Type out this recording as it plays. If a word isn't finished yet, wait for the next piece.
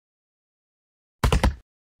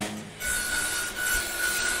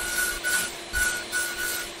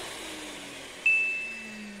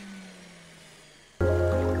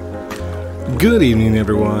Good evening,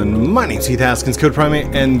 everyone. My name's Heath, Haskins, Code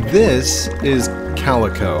Primate, and this is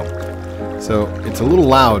Calico. So it's a little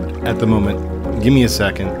loud at the moment. Give me a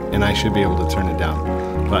second, and I should be able to turn it down.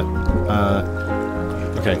 But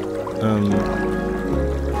okay.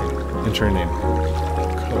 Enter a name.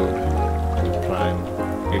 Code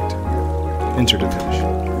Primate. Enter to finish.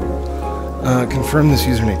 Confirm this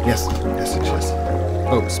username. Yes.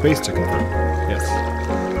 Oh, space to confirm. Yes.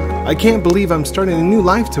 I can't believe I'm starting a new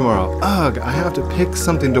life tomorrow. Ugh, I have to pick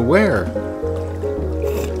something to wear.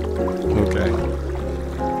 Okay.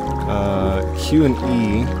 Q and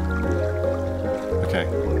E. Okay.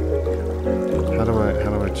 How do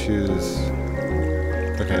I choose?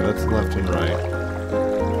 Okay, that's left and right.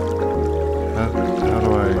 How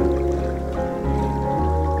do I?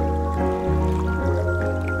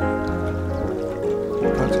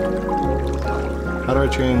 What? How do I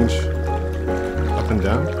change up and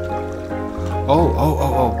down?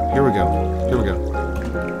 Oh, here we go.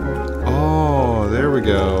 Oh, there we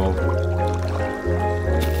go.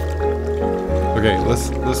 Okay,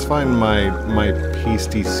 let's find my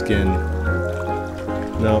pasty skin.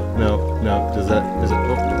 No. Is it?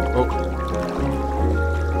 Oh.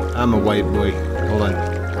 I'm a white boy. Hold on.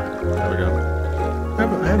 There we go.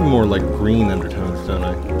 I have more like green undertones, don't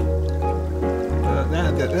I?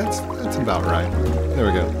 That's about right. There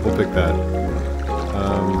we go. We'll pick that.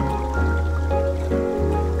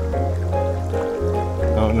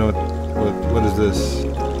 Oh no, what is this?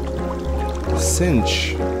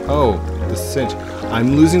 Cinch. Oh, the cinch.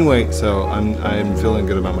 I'm losing weight, so I'm feeling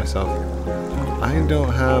good about myself. I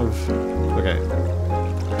don't have. Okay.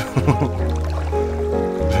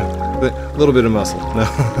 A little bit of muscle. No.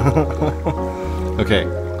 Okay.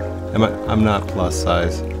 I'm not plus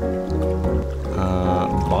size.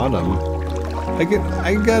 Bottom. I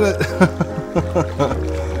gotta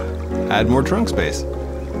add more trunk space.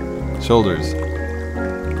 Shoulders.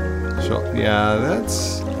 Yeah,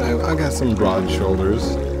 that's. I got some broad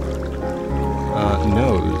shoulders.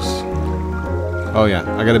 Nose. Oh yeah,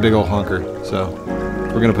 I got a big old honker, so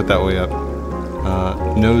we're gonna put that way up.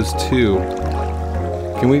 Nose 2.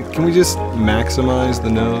 Can we just maximize the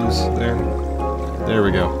nose there? There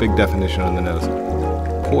we go. Big definition on the nose.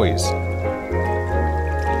 Poise.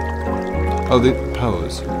 Oh, the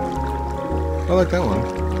pose. I like that one.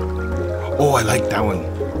 Oh, I like that one.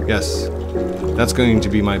 Yes. That's going to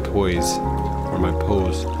be my poise, or my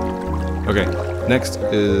pose. Okay, next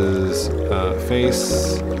is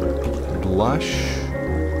face, blush.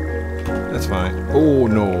 That's fine. Oh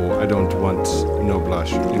no, I don't want no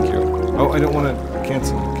blush. Thank you. Oh, I don't want to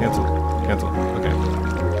cancel. Okay.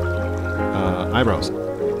 Eyebrows.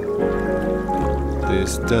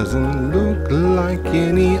 This doesn't look like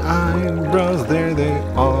any eyebrows. There they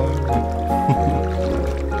are.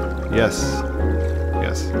 Yes.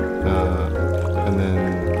 And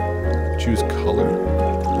then choose color.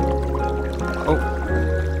 Oh,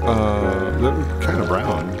 kind of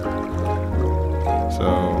brown. So,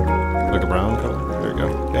 like a brown color.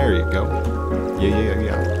 There you go.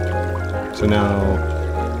 Yeah. So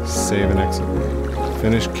now, save and exit.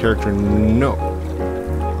 Finish character. No.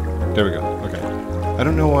 There we go. Okay. I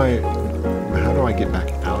don't know why. How do I get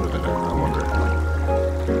back out of it? I wonder.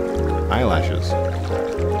 Eyelashes.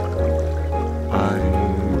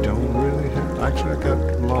 Actually, I got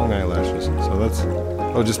long eyelashes, so that's...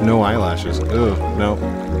 Oh, just no eyelashes. Ugh, no.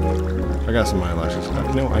 I got some eyelashes.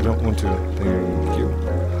 No, I don't want to. Thank you.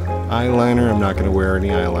 Eyeliner, I'm not going to wear any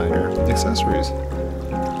eyeliner. Accessories.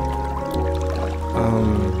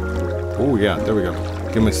 Oh, yeah, there we go.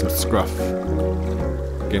 Give me some scruff.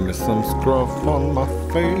 Give me some scruff on my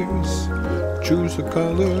face. Choose a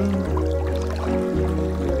color.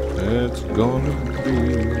 It's gonna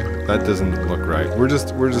be... That doesn't look right. We're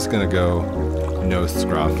just gonna go no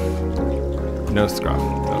scruff.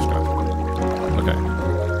 Okay,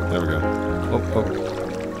 there we go. Oh.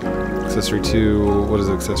 Accessory 2. What is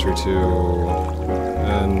accessory 2?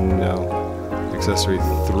 No. Accessory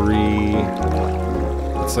 3.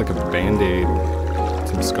 It's like a band-aid.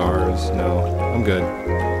 Some scars. No, I'm good.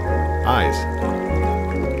 Eyes.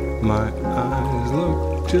 My eyes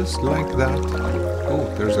look just like that. Oh,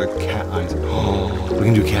 there's a cat eyes. Oh, we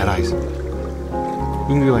can do cat eyes.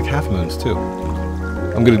 We can do like half moons too.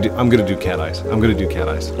 I'm gonna do cat eyes.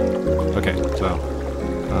 Okay, so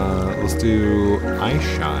let's do eye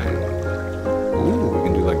shine. Ooh, we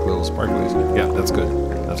can do like little sparklies. Yeah, that's good.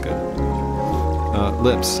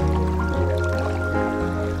 Lips.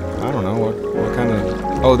 I don't know what kind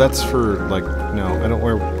of. Oh, that's for like no. I don't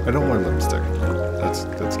wear lipstick. That's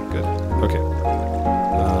good. Okay.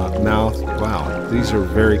 Mouth. Wow, these are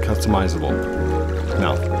very customizable.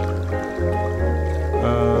 Mouth.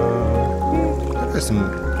 got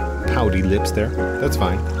some pouty lips there. That's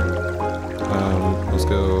fine. Let's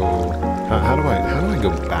go. How do I go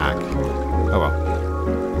back? Oh well.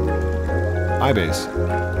 Eye base.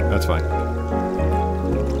 That's fine.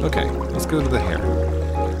 Okay, let's go to the hair.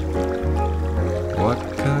 What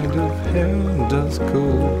kind of hair does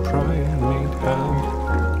cold primate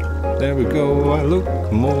have? There we go. I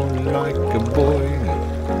look more like a boy.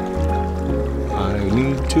 I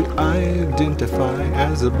need to identify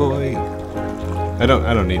as a boy. I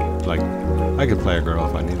don't need, like, I could play a girl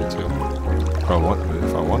if I needed to. If I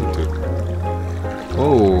wanted to.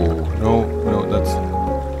 Oh, no, that's...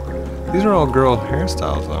 These are all girl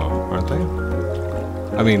hairstyles, though, aren't they?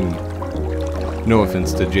 I mean, no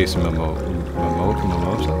offense to Jason Momoa.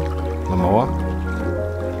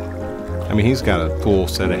 I mean, he's got a full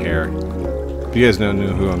set of hair. If you guys know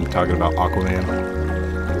who I'm talking about,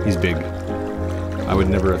 Aquaman. He's big. I would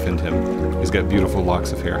never offend him. He's got beautiful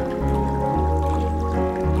locks of hair.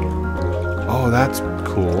 Oh, that's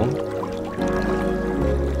cool.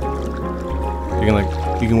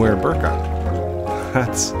 You can wear a burqa.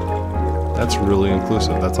 That's really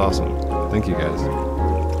inclusive. That's awesome. Thank you guys.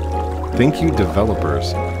 Thank you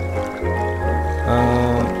developers.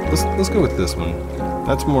 Let's go with this one.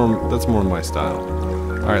 That's more my style.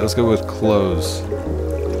 All right, let's go with clothes.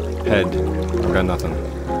 Head. I got nothing.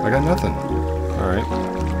 All right.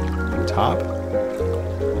 Top.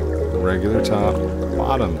 Regular top.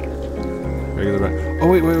 Bottom. Regular bottom. Oh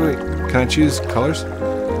wait. Can I choose colors?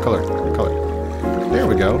 Color. There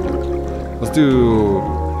we go. Let's do.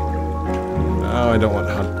 Oh, I don't want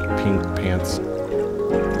hot pink pants.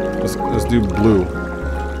 Let's do blue.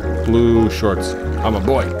 Blue shorts. I'm a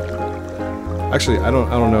boy. Actually, I don't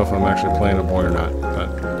know if I'm actually playing a boy or not, but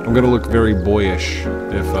I'm gonna look very boyish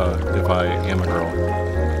if I am a girl.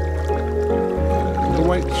 The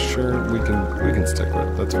white shirt we can stick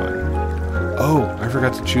with. That's fine. Oh, I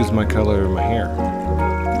forgot to choose my color of my hair.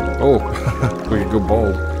 Oh, we could go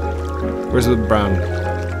bold. Where's the brown?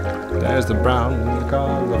 There's the brown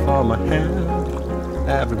color for my hair.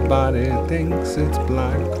 Everybody thinks it's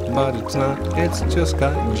black, but it's not. It's just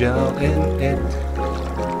got gel in it.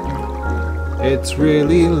 It's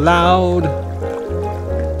really loud,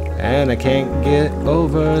 and I can't get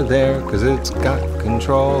over there, 'cause it's got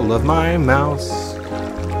control of my mouse.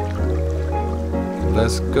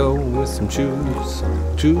 Let's go with some shoes.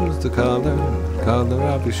 Choose the color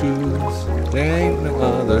of your shoes. There ain't no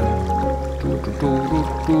other.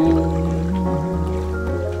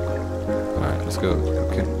 Alright, let's go.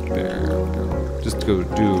 Okay, there we go. Just go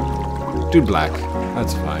do black.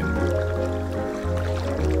 That's fine.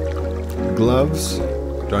 Gloves.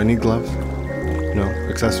 Do I need gloves? No.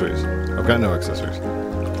 Accessories. I've got no accessories.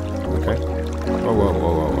 Okay.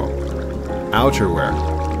 Whoa. Outerwear.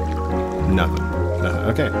 Nothing.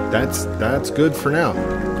 Okay, that's good for now.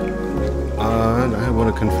 And I want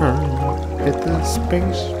to confirm. Hit the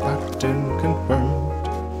space button, confirm.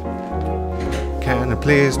 Can I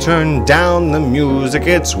please turn down the music?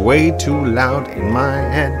 It's way too loud in my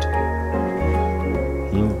head.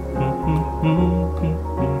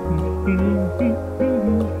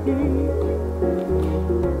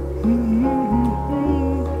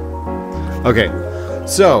 Okay,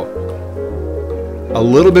 so a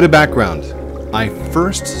little bit of background. I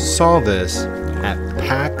first saw this at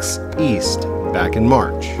PAX East back in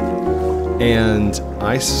March, and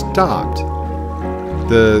I stopped.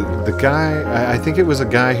 The guy, I think it was a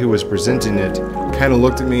guy who was presenting it, kind of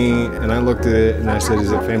looked at me, and I looked at it, and I said,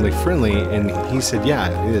 "Is it family friendly?" And he said, "Yeah,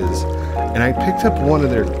 it is." And I picked up one of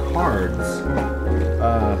their cards.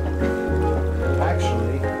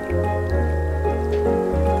 Actually,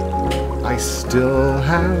 I still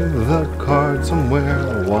have the card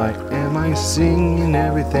somewhere. Why am I singing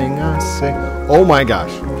everything I say? Oh my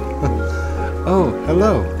gosh. Oh,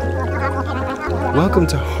 hello. Welcome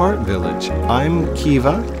to Heart Village. I'm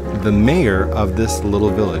Kiva, the mayor of this little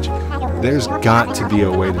village. There's got to be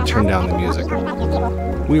a way to turn down the music.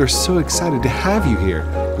 We are so excited to have you here.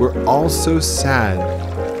 We're all so sad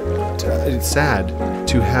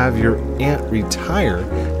to have your aunt retire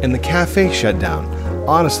and the cafe shut down.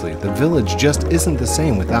 Honestly, the village just isn't the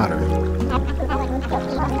same without her.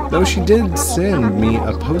 Though she did send me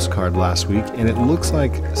a postcard last week, and it looks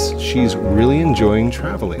like she's really enjoying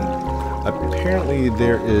traveling. Apparently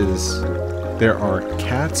there are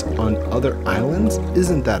cats on other islands.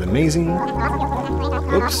 Isn't that amazing?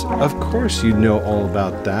 Oops, of course you know all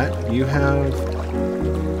about that. You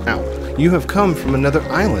have come from another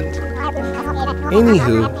island.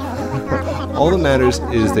 Anywho, all that matters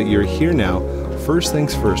is that you're here now. First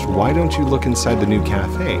things first, why don't you look inside the new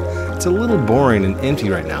cafe? It's a little boring and empty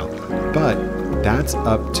right now, but That's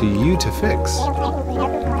up to you to fix.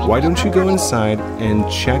 Why don't you go inside and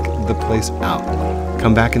check the place out?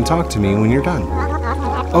 Come back and talk to me when you're done.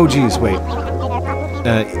 Oh geez, wait.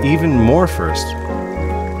 Even more first.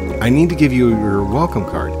 I need to give you your welcome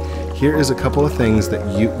card. Here is a couple of things that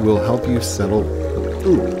will help you settle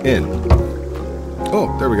in.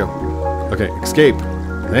 Oh, there we go. Okay, escape.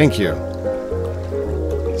 Thank you.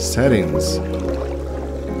 Settings.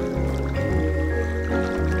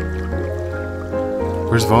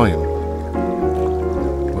 Where's volume?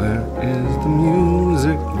 Where is the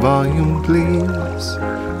music volume, please?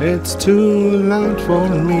 It's too loud for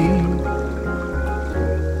me.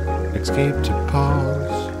 Escape to pause.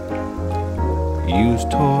 Use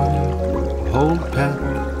toy. Hold pet.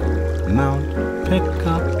 Mount. Pick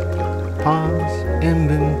up. Pause.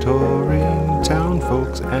 Inventory. Town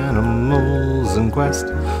folks, animals, and quest.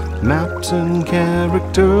 Maps and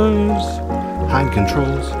characters. Hide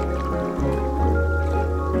controls.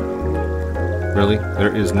 Really?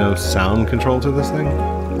 There is no sound control to this thing?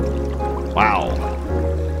 Wow.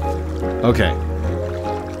 Okay.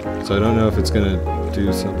 So I don't know if it's gonna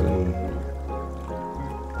do something.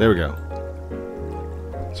 There we go.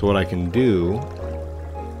 So what I can do...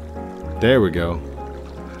 There we go.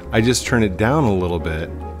 I just turn it down a little bit.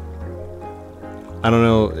 I don't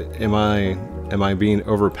know, am I being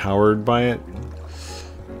overpowered by it?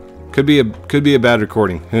 Could be a bad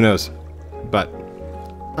recording, who knows? But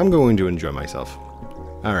I'm going to enjoy myself.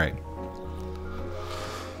 All right.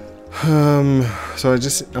 So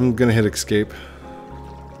I'm gonna hit escape.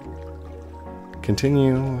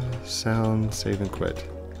 Continue, sound, save and quit.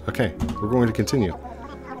 Okay, we're going to continue.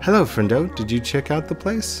 Hello, friendo. Did you check out the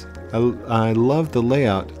place? I love the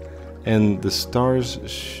layout and the stars.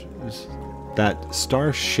 That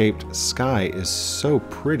star-shaped sky is so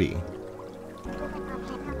pretty.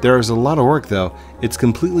 There is a lot of work though. It's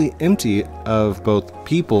completely empty of both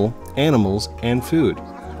people, animals, and food.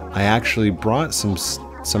 I actually brought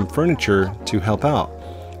some furniture to help out.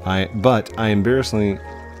 But I embarrassingly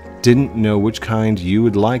didn't know which kind you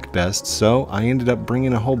would like best, so I ended up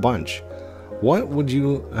bringing a whole bunch. What would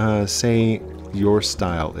you say your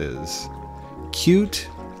style is? Cute,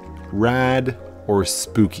 rad, or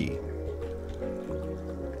spooky?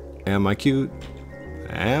 Am I cute?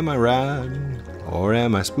 Am I rad? Or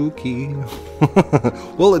am I spooky?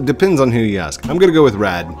 Well, it depends on who you ask. I'm gonna go with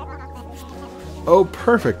rad. Oh,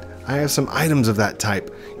 perfect. I have some items of that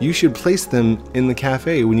type. You should place them in the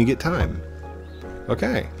cafe when you get time.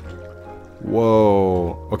 Okay.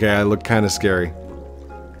 Whoa. Okay, I look kind of scary.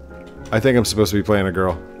 I think I'm supposed to be playing a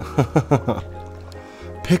girl.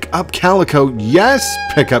 Pick up Calico. Yes,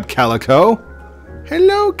 pick up Calico.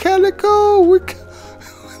 Hello, Calico.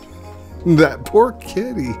 That poor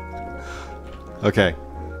kitty. Okay,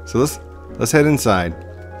 so let's head inside.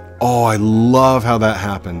 Oh, I love how that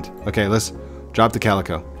happened. Okay, let's drop the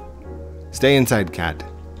Calico. Stay inside, cat.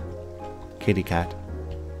 Kitty cat.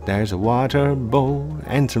 There's a water bowl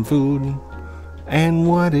and some food. And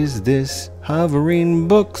what is this? Hovering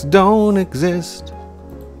books don't exist.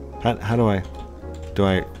 How do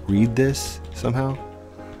I read this somehow?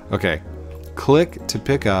 Okay, click to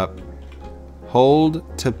pick up.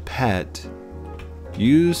 Hold to pet.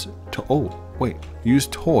 Use to, oh, wait, use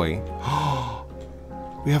toy.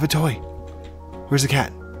 We have a toy. Where's the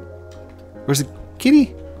cat? Where's the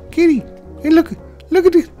kitty? Kitty. Hey, look at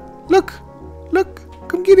it. Look,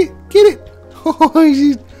 come get it. Oh,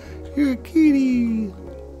 you're a kitty.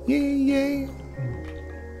 Yay.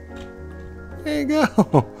 There you go.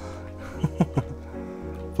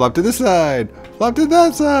 Flop to this side. Flop to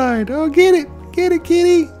that side. Oh, get it,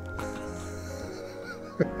 kitty.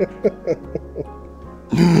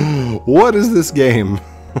 What is this game?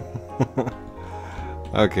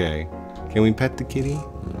 Okay. Can we pet the kitty?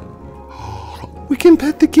 We can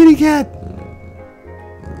pet the kitty cat.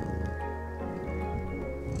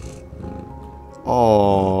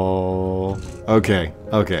 Oh. Okay.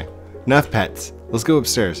 Enough pets. Let's go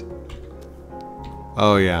upstairs.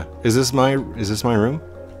 Oh yeah. Is this my room?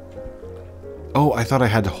 Oh, I thought I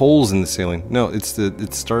had holes in the ceiling. No, it's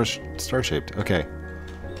star shaped. Okay.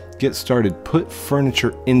 Get started. Put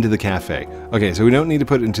furniture into the cafe. Okay, so we don't need to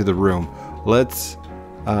put it into the room. Let's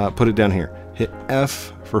put it down here. Hit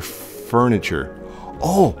F for furniture.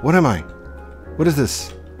 Oh, what am I? What is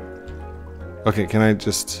this? Okay, can I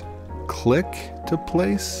just click to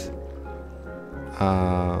place?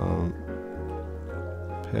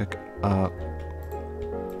 Pick up.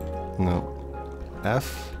 No.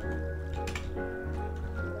 F.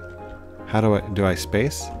 How do I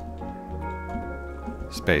space?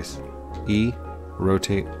 Space. E,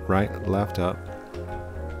 rotate right, left, up.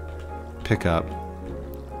 Pick up.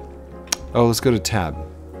 Oh, let's go to tab.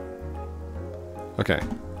 Okay,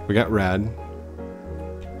 we got rad.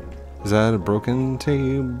 Is that a broken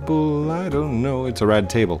table? I don't know. It's a rad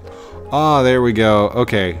table. Ah, there we go.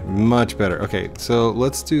 Okay, much better. Okay, so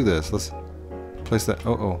let's do this. Let's place that.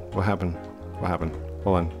 Oh, what happened? What happened?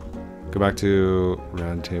 Hold on. Go back to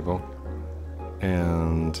rad table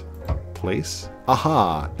and place.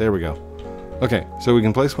 Aha, there we go. Okay, so we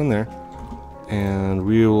can place one there, and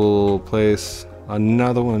we will place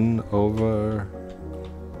another one over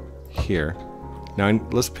here. Now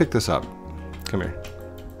let's pick this up. Come here.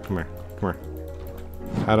 Come here. Come here.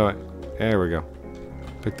 How do I? There we go.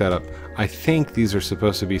 Pick that up. I think these are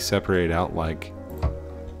supposed to be separated out like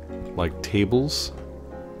tables.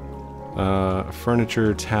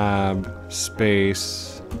 Furniture tab,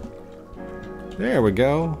 space. There we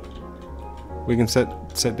go. We can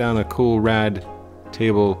set down a cool rad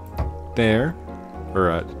table there, or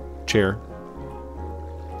a chair.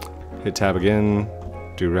 Hit tab again,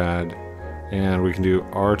 do rad, and we can do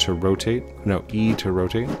R to rotate. No, E to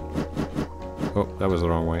rotate. Oh, that was the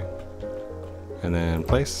wrong way. And then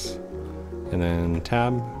place, and then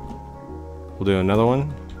tab. We'll do another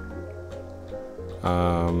one.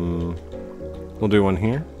 We'll do one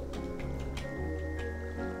here.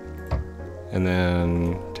 And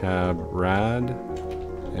then tab rad,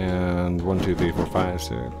 and 1, 2, 3, 4, 5,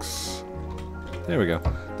 6. There we go.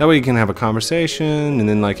 That way you can have a conversation, and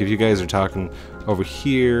then like if you guys are talking over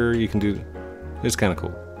here, you can do. It's kind of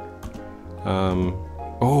cool.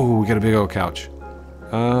 Oh, we got a big old couch.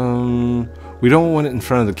 We don't want it in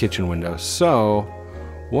front of the kitchen window. So,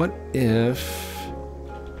 what if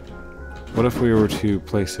we were to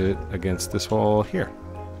place it against this wall here?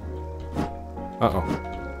 Uh-oh.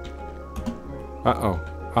 Uh-oh.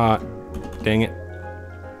 Dang it.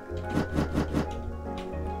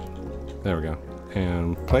 There we go.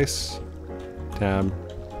 And place, tab,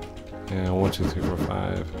 and 1, 2, 3, 4,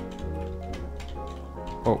 5.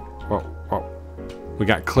 Oh, whoa, whoa. We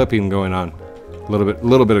got clipping going on. A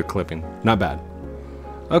little bit of clipping. Not bad.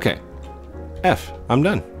 Okay. F. I'm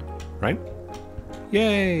done. Right?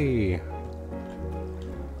 Yay!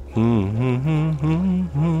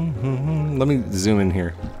 Let me zoom in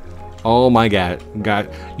here. Oh my God,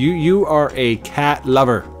 you are a cat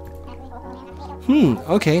lover.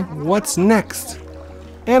 Okay, what's next?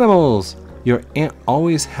 Animals. Your aunt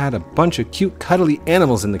always had a bunch of cute, cuddly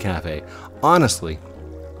animals in the cafe. Honestly,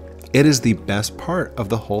 it is the best part of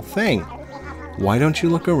the whole thing. Why don't you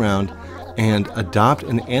look around and adopt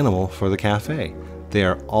an animal for the cafe? They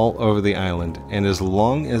are all over the island, and as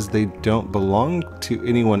long as they don't belong to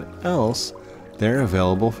anyone else, they're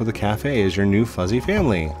available for the cafe as your new fuzzy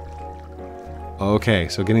family. Okay,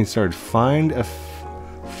 so getting started. Find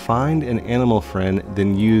an animal friend,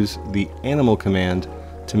 then use the animal command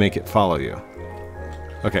to make it follow you.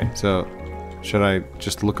 Okay, so should I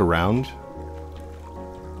just look around?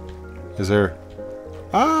 Is there...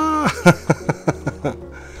 Ah!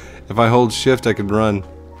 If I hold shift, I could run.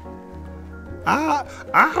 Ah!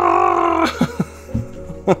 Ah!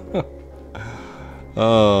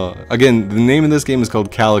 Again, the name of this game is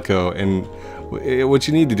called Calico, and what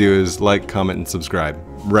you need to do is like, comment, and subscribe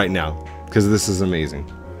right now, because this is amazing.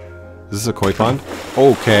 Is this a koi pond?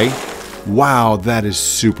 Okay. Wow, that is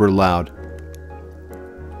super loud.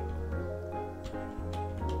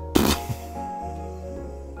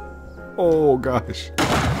 Oh gosh.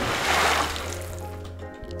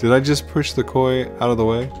 Did I just push the koi out of the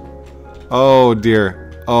way? Oh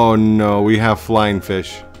dear. Oh no, we have flying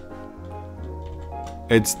fish.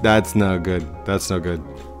 That's no good. That's no good.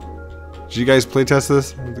 Did you guys playtest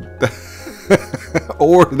this?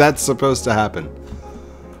 Or that's supposed to happen.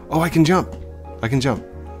 Oh, I can jump. I can jump.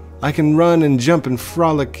 I can run and jump and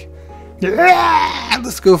frolic. Yeah!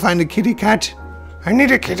 Let's go find a kitty cat. I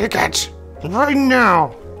need a kitty cat right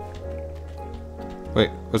now. Wait,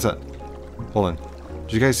 what's that? Hold on.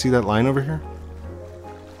 Did you guys see that line over here?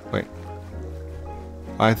 Wait.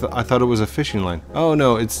 I thought it was a fishing line. Oh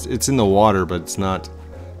no, it's in the water, but it's not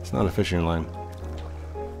a fishing line.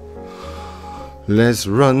 Let's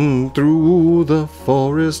run through the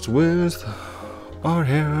forest with our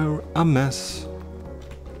hair a mess.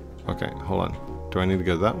 Okay, hold on. Do I need to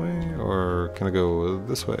go that way, or can I go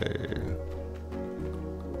this way?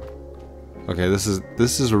 Okay, this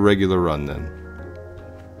is a regular run then.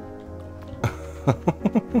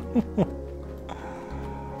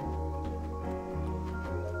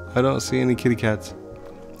 I don't see any kitty cats.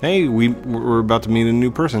 Hey, we're about to meet a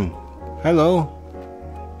new person. Hello.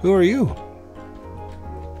 Who are you?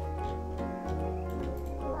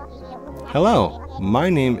 Hello. My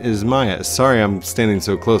name is Maya. Sorry I'm standing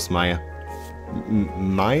so close, Maya.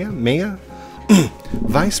 Maya? Maya?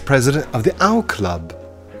 Vice President of the Owl Club.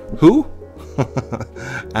 Who?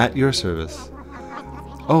 At your service.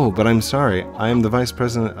 Oh, but I'm sorry. I am the Vice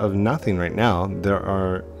President of nothing right now.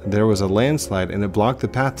 There was a landslide and it blocked the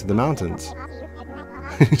path to the mountains.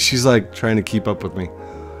 She's like trying to keep up with me.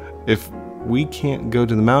 If we can't go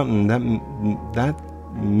to the mountain, that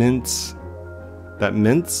means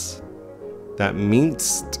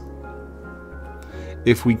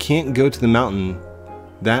if we can't go to the mountain,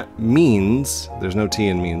 that means, there's no T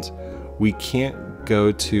in means, we can't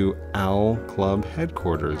go to Owl Club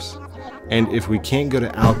headquarters. And if we can't go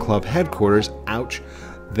to Owl Club headquarters, ouch,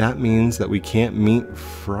 that means that we can't meet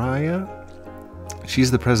Freya.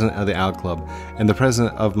 She's the president of the Owl Club and the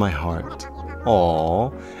president of my heart.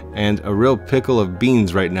 Aww, and a real pickle of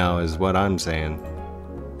beans right now is what I'm saying.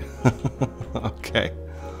 Okay,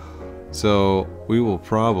 so we will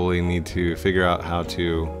probably need to figure out how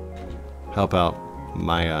to help out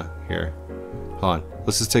Maya here. Hold on,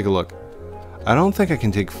 let's just take a look. I don't think I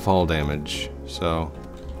can take fall damage, so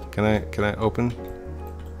can I open?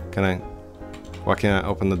 Why can't I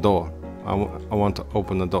open the door? I want to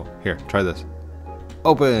open the door. Here, try this.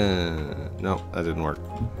 Open! No, that didn't work.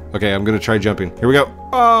 Okay, I'm gonna try jumping. Here we go.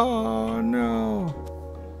 Oh no!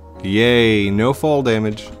 Yay, no fall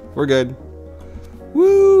damage. We're good.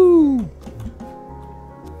 Woo!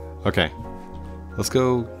 Okay, let's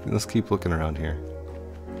go. Let's keep looking around here.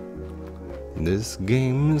 This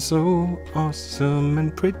game is so awesome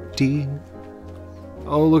and pretty.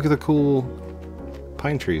 Oh, look at the cool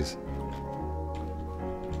pine trees.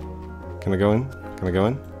 Can I go in? Can I go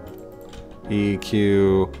in? E,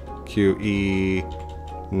 Q, Q, E.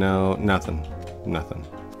 No, nothing. Nothing.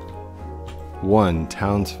 1,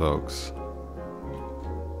 townsfolks.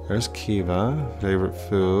 There's Kiva. Favorite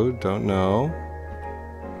food. Don't know.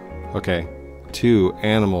 Okay. 2,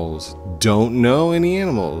 animals. Don't know any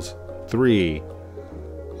animals. 3,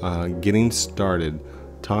 getting started.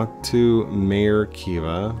 Talk to Mayor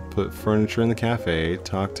Kiva. Put furniture in the cafe.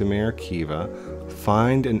 Talk to Mayor Kiva.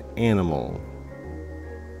 Find an animal.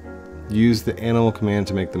 Use the animal command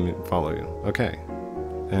to make them follow you. Okay.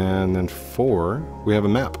 And then 4, we have a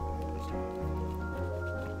map.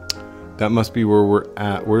 That must be where we're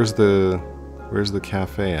at. Where's the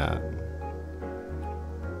cafe at?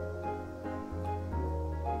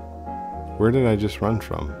 Where did I just run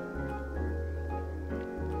from?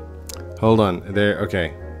 Hold on, there,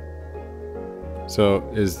 okay. So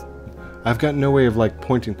I've got no way of like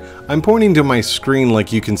pointing. I'm pointing to my screen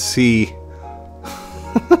like you can see.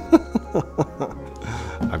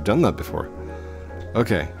 I've done that before.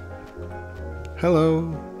 Okay.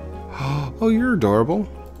 Hello. Oh, you're adorable.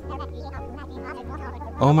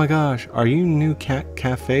 Oh my gosh, are you new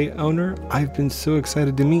cafe owner? I've been so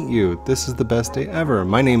excited to meet you. This is the best day ever.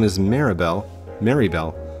 My name is Maribel,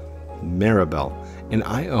 and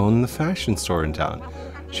I own the fashion store in town.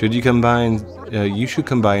 Should you come by and you should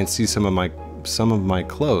come by and see some of my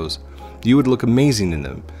clothes. You would look amazing in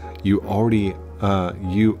them. You already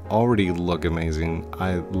look amazing.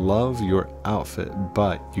 I love your outfit,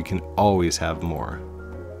 but you can always have more.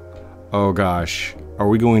 Oh gosh, are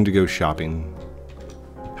we going to go shopping?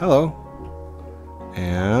 Hello.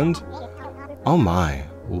 And oh my,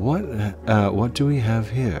 what do we have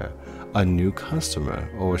here? A new customer,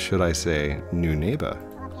 or should I say, new neighbor.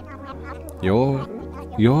 You're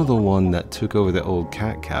the one that took over the old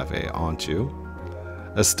cat cafe, aren't you?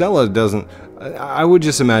 Estella doesn't. I would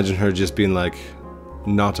just imagine her just being like,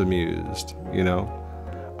 not amused, you know?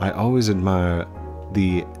 I always admire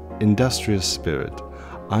the industrious spirit.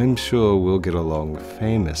 I'm sure we'll get along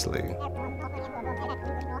famously.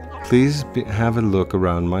 Please have a look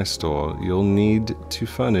around my store. You'll need to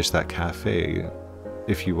furnish that cafe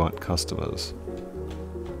if you want customers.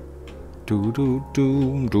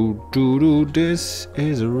 This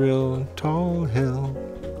is a real tall hill.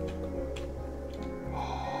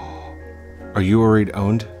 Are you already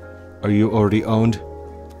owned? Are you already owned?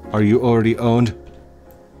 Are you already owned?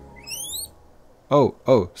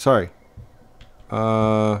 Oh, sorry.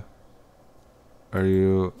 Are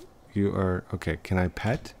you are, okay, can I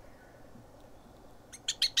pet?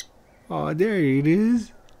 Oh, there it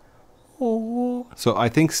is. Oh. So I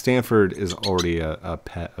think Stanford is already a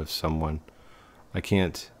pet of someone. I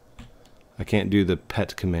can't do the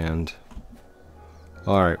pet command.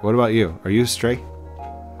 Alright, what about you? Are you a stray?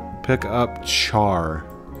 Pick up Char.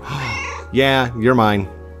 Yeah, you're mine.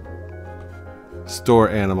 Store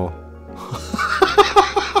animal.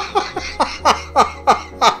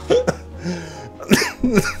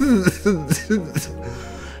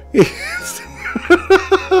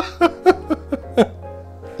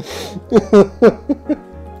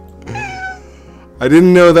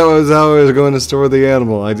 didn't know that was how I was going to store the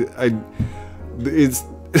animal. It's...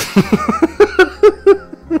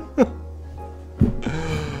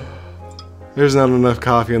 There's not enough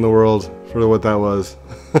coffee in the world for what that was.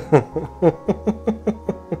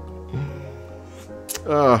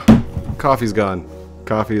 Coffee's gone.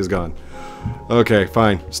 Coffee is gone. Okay,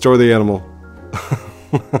 fine. Store the animal.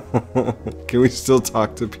 Can we still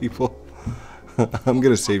talk to people? I'm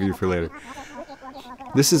gonna save you for later.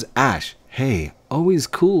 This is Ash. Hey, always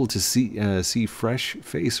cool to see fresh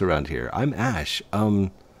face around here. I'm Ash.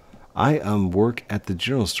 I work at the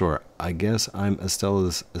general store. I guess I'm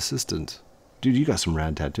Estella's assistant. Dude, you got some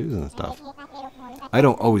rad tattoos and stuff. I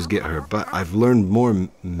don't always get her, but I've learned more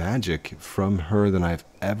magic from her than I've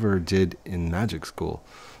ever did in magic school.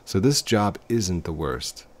 So this job isn't the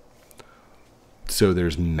worst. So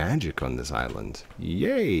there's magic on this island.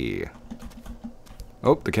 Yay!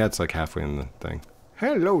 Oh, the cat's like halfway in the thing.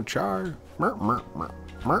 Hello, Char.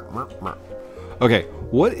 Okay,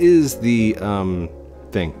 what is the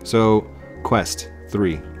thing? So, quest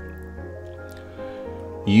 3.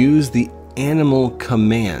 Use the animal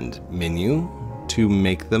command menu to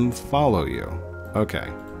make them follow you.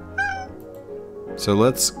 Okay. So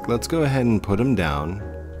let's go ahead and put them down.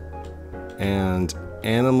 And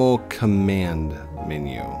animal command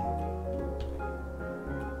menu.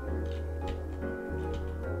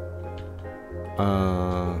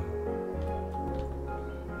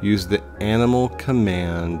 Use the animal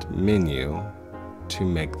command menu to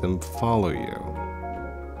make them follow you.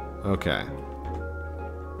 Okay.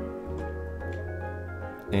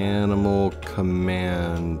 Animal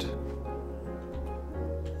command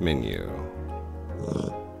menu.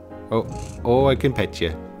 Oh, I can pet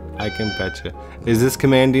you. I can pet you. Is this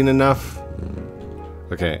commanding enough?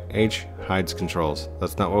 Okay, H hides controls.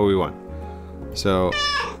 That's not what we want. So,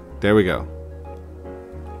 there we go.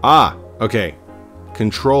 Ah, okay.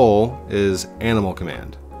 Control is animal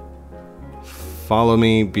command. Follow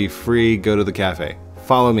me, be free, go to the cafe.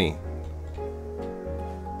 Follow me.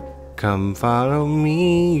 Come follow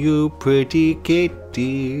me, you pretty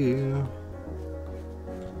kitty.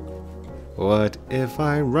 What if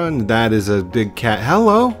I run? That is a big cat.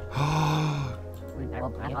 Hello?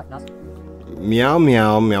 Meow,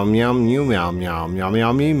 meow, meow, meow, meow, meow, meow, meow,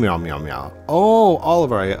 meow, meow, meow, meow. Oh,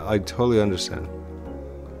 Oliver, I totally understand.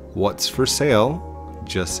 What's for sale?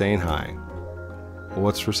 Just saying hi.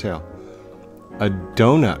 What's for sale? A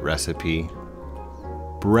donut recipe,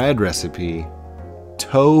 bread recipe,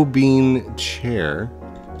 toe bean chair,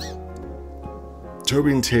 toe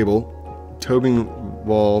bean table, toe bean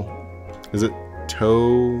wall. Is it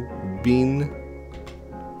toe bean?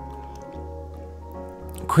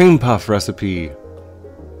 Cream puff recipe,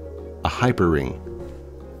 a hyper ring.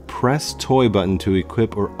 Press toy button to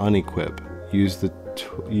equip or unequip.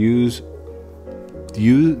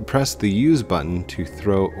 Press the use button to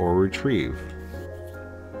throw or retrieve.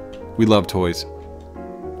 We love toys.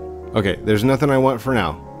 Okay, there's nothing I want for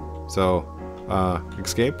now. So,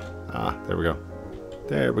 escape? Ah, there we go.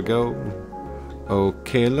 There we go.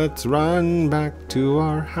 Okay, let's run back to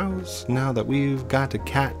our house now that we've got a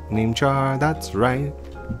cat named Char. That's right.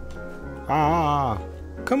 Ah,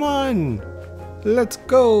 come on. Let's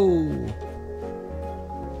go.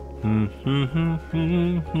 I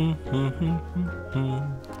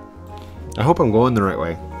hope I'm going the right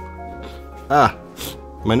way. Ah,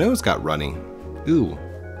 my nose got runny. Ooh,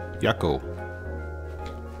 yucko.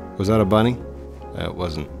 Was that a bunny? It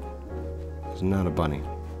wasn't. It was not a bunny.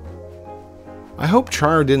 I hope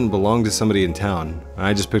Char didn't belong to somebody in town.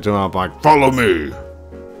 I just picked him up like, follow me.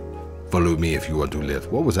 Follow me if you want to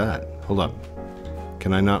live. What was that? Hold up.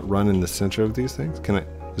 Can I not run in the center of these things? Can I?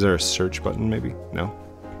 Is there a search button maybe? No?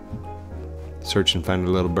 Search and find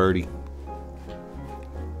a little birdie.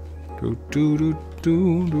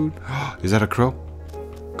 Is that a crow?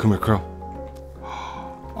 Come here, crow.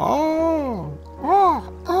 Oh!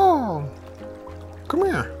 Come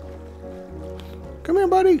here. Come here,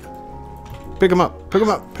 buddy. Pick him up. Pick him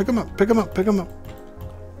up. Pick him up. Pick him up. Pick him up.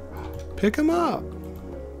 Pick him up.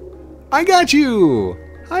 I got you.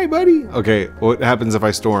 Hi, buddy. Okay, what happens if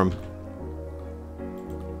I store him?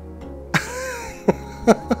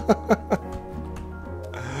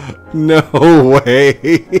 No way.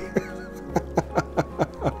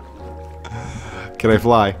 Can I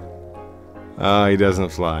fly? Oh, he doesn't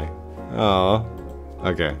fly. Oh.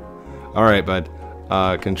 Okay. Alright, bud.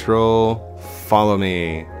 Control. Follow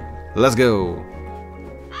me. Let's go.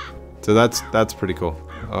 So that's pretty cool.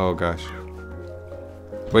 Oh gosh.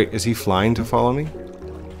 Wait, is he flying to follow me?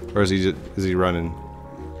 Or is he running?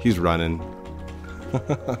 He's running.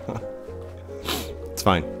 It's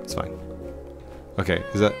fine. It's fine. Okay,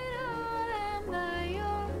 is that...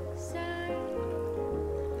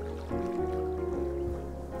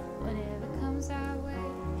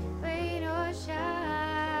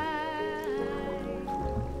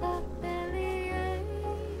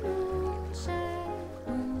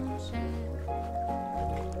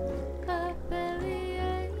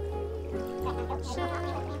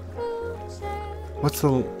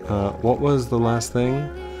 what was the last thing?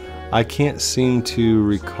 I can't seem to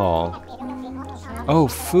recall. Oh,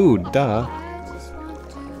 food, duh.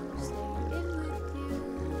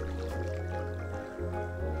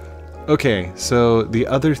 Okay, so the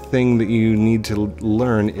other thing that you need to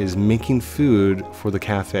learn is making food for the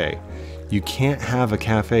cafe. You can't have a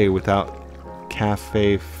cafe without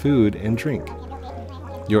cafe food and drink.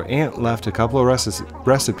 Your aunt left a couple of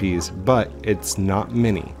recipes, but it's not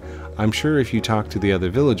many. I'm sure if you talk to the other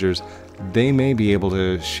villagers, they may be able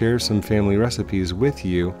to share some family recipes with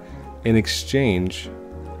you in exchange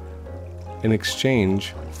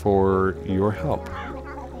for your help.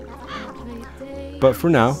 But for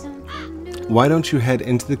now, why don't you head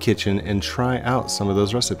into the kitchen and try out some of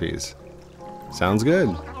those recipes? Sounds good.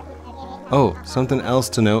 Oh, something else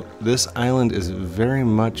to note, this island is very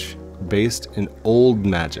much based in old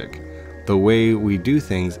magic. The way we do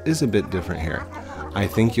things is a bit different here. I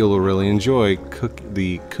think you'll really enjoy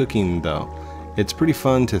the cooking though. It's pretty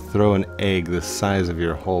fun to throw an egg the size of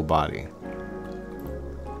your whole body.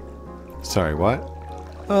 Sorry, what?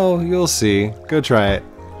 Oh, you'll see. Go try it.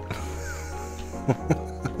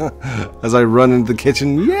 As I run into the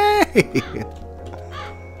kitchen, yay!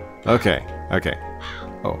 Okay.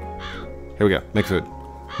 Oh, here we go. Make food.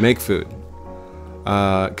 Make food.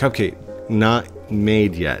 Cupcake, not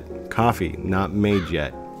made yet. Coffee, not made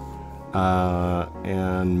yet.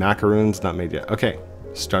 And macaroons, not made yet. Okay,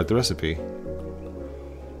 start the recipe.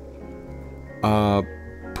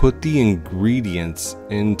 Put the ingredients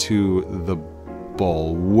into the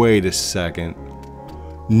bowl. Wait a second.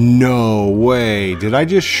 No way. Did I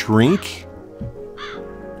just shrink?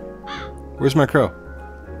 Where's my crow?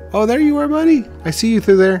 Oh, there you are, buddy. I see you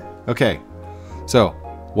through there. Okay. So,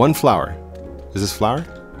 1 flour. Is this flour?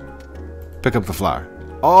 Pick up the flour.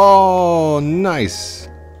 Oh, nice.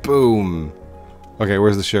 Boom. Okay,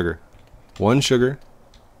 where's the sugar? 1 sugar.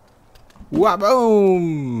 Wah,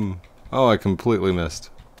 boom. Oh, I completely missed.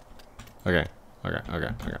 Okay.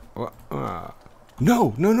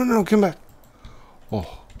 No, come back.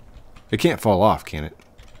 Oh. It can't fall off, can it?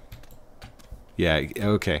 Yeah,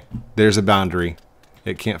 okay. There's a boundary.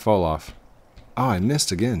 It can't fall off. Oh, I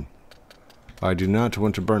missed again. I do not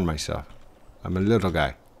want to burn myself. I'm a little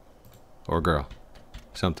guy. Or girl.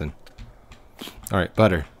 Something. Alright,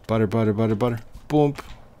 butter. Butter. Boom.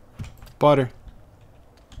 Butter.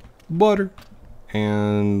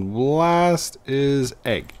 And last is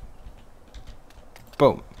egg.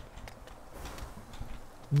 Boom.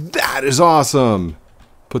 That is awesome!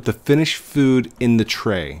 Put the finished food in the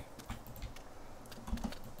tray.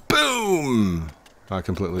 Boom! Oh, I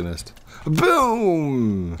completely missed.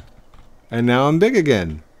 Boom! And now I'm big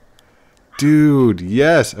again. Dude,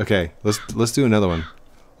 yes. Okay, let's do another one.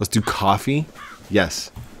 Let's do coffee.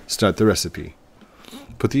 Yes. Start the recipe.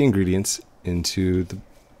 Put the ingredients into the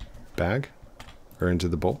bag or into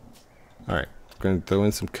the bowl. All right. We're going to throw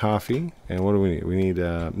in some coffee. And what do we need? We need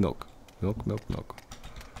milk. Milk.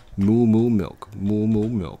 Moo milk. Milk.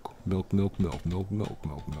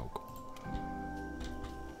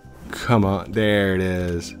 Come on. There it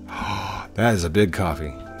is. That is a big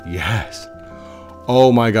coffee. Yes.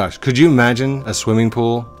 Oh my gosh. Could you imagine a swimming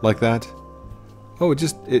pool like that? Oh,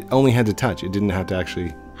 it only had to touch. It didn't have to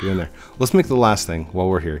actually get in there. Let's make the last thing while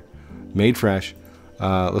we're here. Made fresh.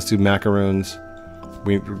 Let's do macaroons.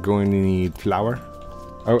 We're going to need flour.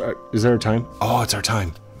 Oh, is there a time? Oh, it's our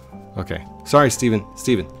time. Okay. Sorry, Steven.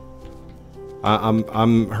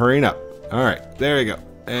 I'm hurrying up. All right. There we go.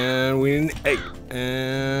 And we need an egg.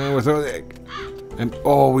 And we'll throw the egg. And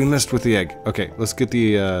oh, we missed with the egg. Okay, let's get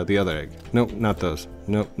the other egg. Nope, not those.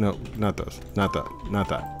 Nope, not those. Not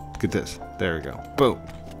that. Get this. There we go. Boom.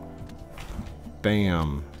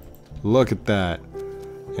 Bam. Look at that.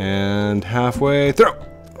 And halfway through.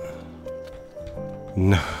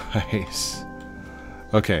 Nice.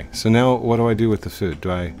 Okay, so now what do I do with the food?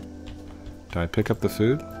 Do I pick up the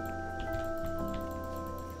food?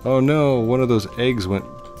 Oh no, one of those eggs went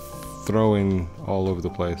throwing all over the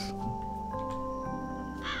place.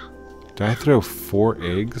 Did I throw 4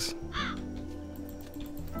 eggs?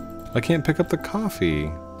 I can't pick up the coffee.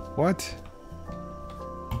 What?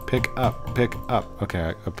 Pick up.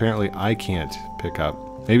 Okay, apparently I can't pick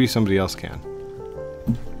up. Maybe somebody else can.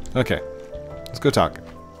 Okay, let's go talk.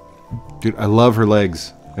 Dude, I love her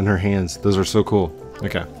legs and her hands. Those are so cool.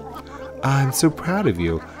 Okay. I'm so proud of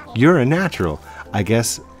you. You're a natural. I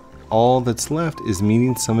guess all that's left is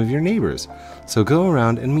meeting some of your neighbors. So go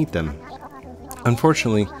around and meet them.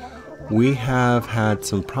 Unfortunately, we have had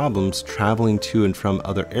some problems traveling to and from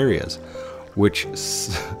other areas, which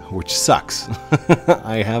sucks.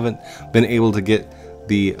 I haven't been able to get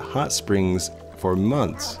the hot springs for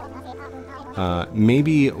months.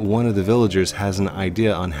 Maybe one of the villagers has an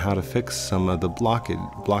idea on how to fix some of the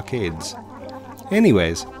blockades.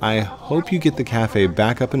 Anyways, I hope you get the cafe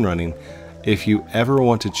back up and running. If you ever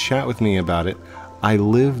want to chat with me about it, I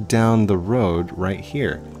live down the road right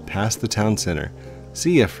here, past the town center.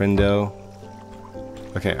 See ya, friendo.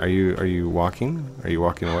 Okay, are you walking? Are you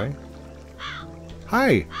walking away?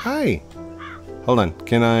 Hi, hi. Hold on.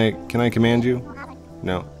 Can I command you?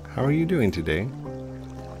 No. How are you doing today?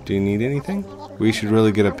 Do you need anything? We should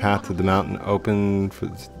really get a path to the mountain open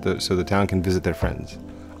so the town can visit their friends.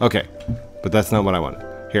 Okay, but that's not what I wanted.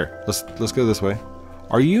 Here, let's go this way.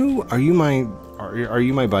 Are you my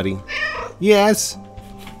buddy? Yes.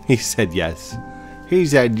 He said yes. He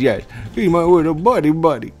said yes. He's my little buddy.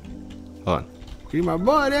 Hold on. He's my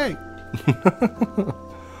buddy.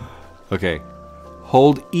 Okay.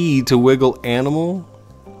 Hold E to wiggle animal.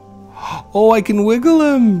 Oh, I can wiggle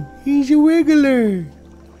him. He's a wiggler.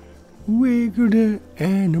 Wiggle the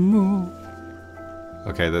animal.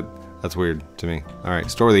 Okay, that's weird to me. All right,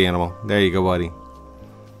 store the animal. There you go, buddy.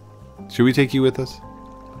 Should we take you with us?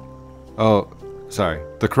 Oh, sorry.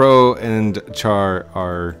 The crow and Char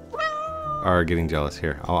are getting jealous.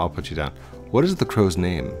 Here, I'll put you down. What is the crow's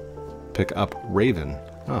name? Pick up Raven.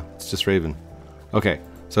 Oh, it's just Raven. Okay,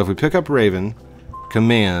 so if we pick up Raven,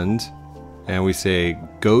 command, and we say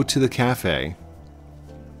go to the cafe,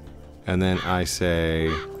 and then I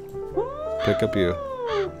say pick up you.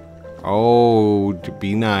 Oh,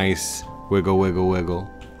 be nice. Wiggle, wiggle, wiggle.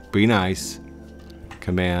 Be nice.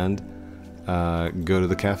 Command, go to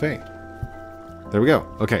the cafe. There we go.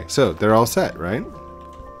 Okay, so they're all set, right?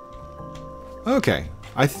 Okay,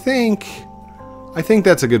 I think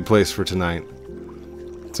that's a good place for tonight.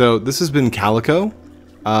 So this has been Calico.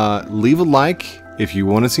 Leave a like if you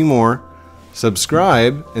want to see more.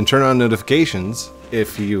 Subscribe and turn on notifications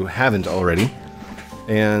if you haven't already.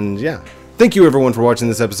 And yeah. Thank you everyone for watching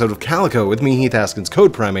this episode of Calico with me, Heath Haskins,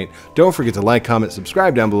 Code Primate. Don't forget to like, comment,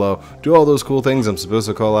 subscribe down below. Do all those cool things I'm supposed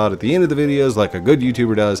to call out at the end of the videos like a good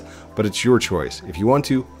YouTuber does, but it's your choice. If you want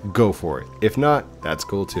to, go for it. If not, that's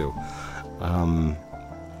cool too.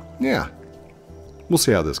 Yeah. We'll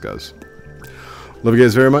see how this goes. Love you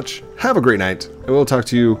guys very much. Have a great night, and we'll talk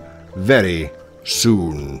to you very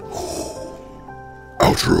soon.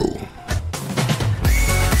 Outro.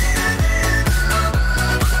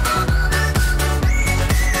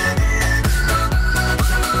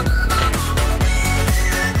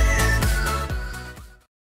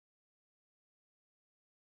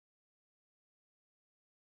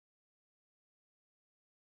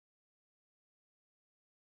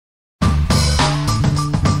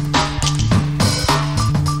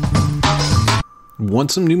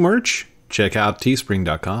 Want some new merch? Check out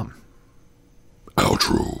teespring.com.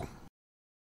 Outro.